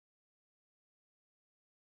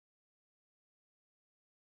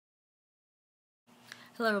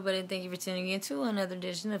Hello everybody, and thank you for tuning in to another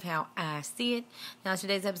edition of How I See It. Now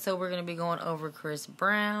today's episode we're going to be going over Chris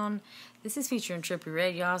Brown. This is featuring Trippie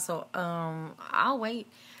Red, y'all, so I'll wait.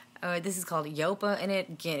 This is called Yoppa, and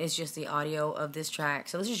it's just the audio of this track.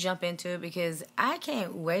 So let's just jump into it because I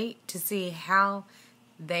can't wait to see how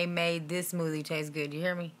they made this smoothie taste good. You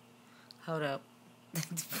hear me? Hold up.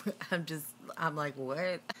 I'm like,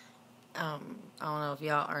 what? I don't know if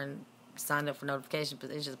y'all are signed up for notifications,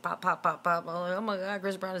 but it's just pop, pop, pop, pop. Oh my God,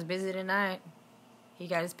 Chris Brown is busy tonight. He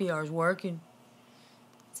got his PRs working.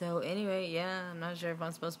 So anyway, yeah, I'm not sure if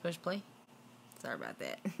I'm supposed to push play. Sorry about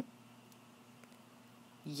that.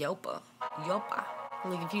 Yoppa. Yoppa.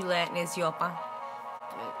 Look, if you Latin, it's Yoppa.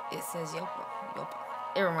 But it says Yoppa. Yoppa.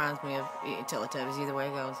 It reminds me of Teletubbies, either way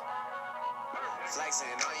it goes. Flexing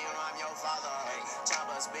on you, I'm your father.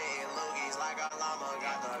 Chopper spitting loogies like a llama.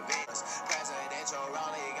 Got the beats. Presidential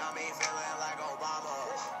rolling got me feeling like Obama.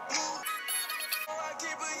 I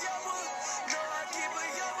keep a Yoppa. No, I keep a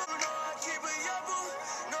Yoppa. No, I keep a Yoppa.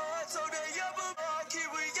 No, I told that Yoppa. I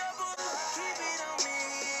keep a Yoppa. Keep it on me.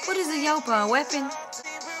 What is a Yoppa? A weapon?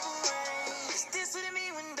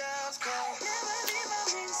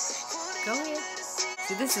 Go ahead.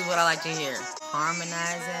 See, this is what I like to hear.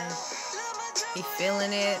 Harmonizing. He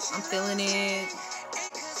feeling it. I'm feeling it.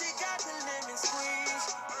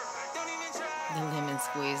 The lemon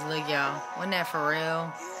squeeze. Look, y'all. Wasn't that for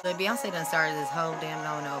real? Look, Beyonce done started this whole damn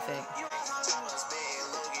no effect.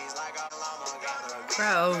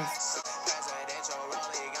 Gross.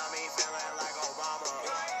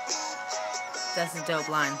 That's a dope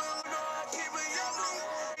line.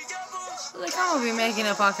 Look, I'm gonna be making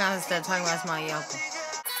up all kinds of stuff talking about my Yoppa.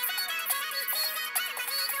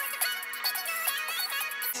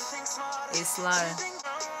 It's slaughter.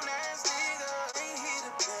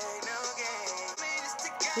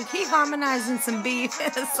 We keep harmonizing some beef in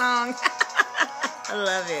a song. I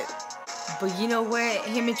love it. But you know what?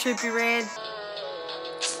 Him and Trippie Red,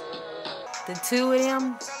 the two of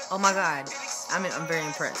them, oh my God. I'm very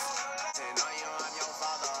impressed.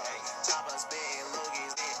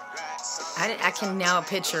 I can now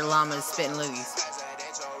picture llamas spitting loogies.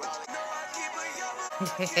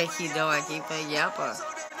 You know I keep a Yoppa.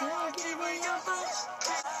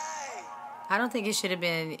 I don't think it should have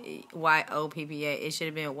been Y-O-P-P-A. It should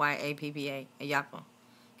have been Y-A-P-P-A, a Yoppa.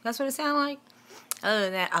 That's what it sounded like. Other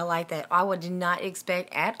than that, I like that. I did not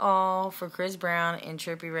expect at all for Chris Brown and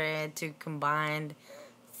Trippie Red to combine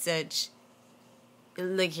such.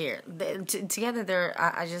 Look here, together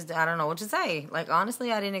I don't know what to say. Like,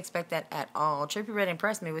 honestly, I didn't expect that at all. Trippie Red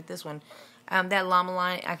impressed me with this one. That llama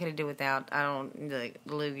line I could have did without. I don't like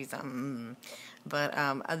the loogies. But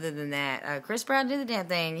other than that, Chris Brown did the damn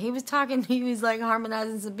thing. He was talking. He was like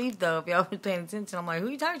harmonizing some beef though. If y'all was paying attention, I'm like, who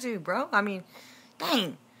you talking to, bro? I mean,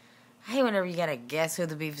 dang. I hate whenever you gotta guess who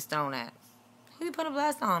the beef is thrown at. Who you put a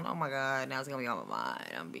blast on? Oh my God, now it's gonna be on my mind.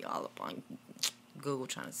 I'm gonna be all up on Google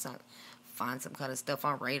trying to find some kind of stuff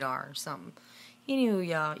on radar or something. Anywho,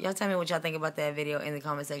 y'all tell me what y'all think about that video in the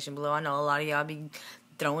comment section below. I know a lot of y'all be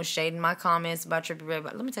throwing shade in my comments about Trippie Red,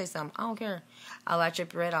 but let me tell you something. I don't care. I like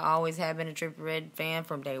Trippie Red. I always have been a Trippie Red fan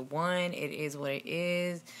from day one. It is what it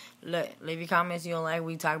is. Look, leave your comments you don't like.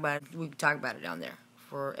 We can talk about it down there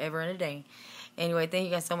forever and a day. Anyway, thank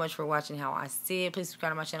you guys so much for watching How I See It. Please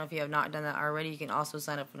subscribe to my channel if you have not done that already. You can also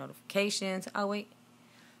sign up for notifications. Oh, wait.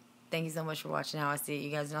 Thank you so much for watching How I See It,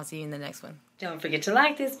 you guys, and I'll see you in the next one. Don't forget to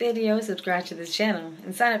like this video, subscribe to this channel,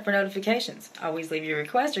 and sign up for notifications. Always leave your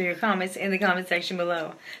requests or your comments in the comment section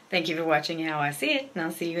below. Thank you for watching How I See It, and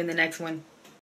I'll see you in the next one.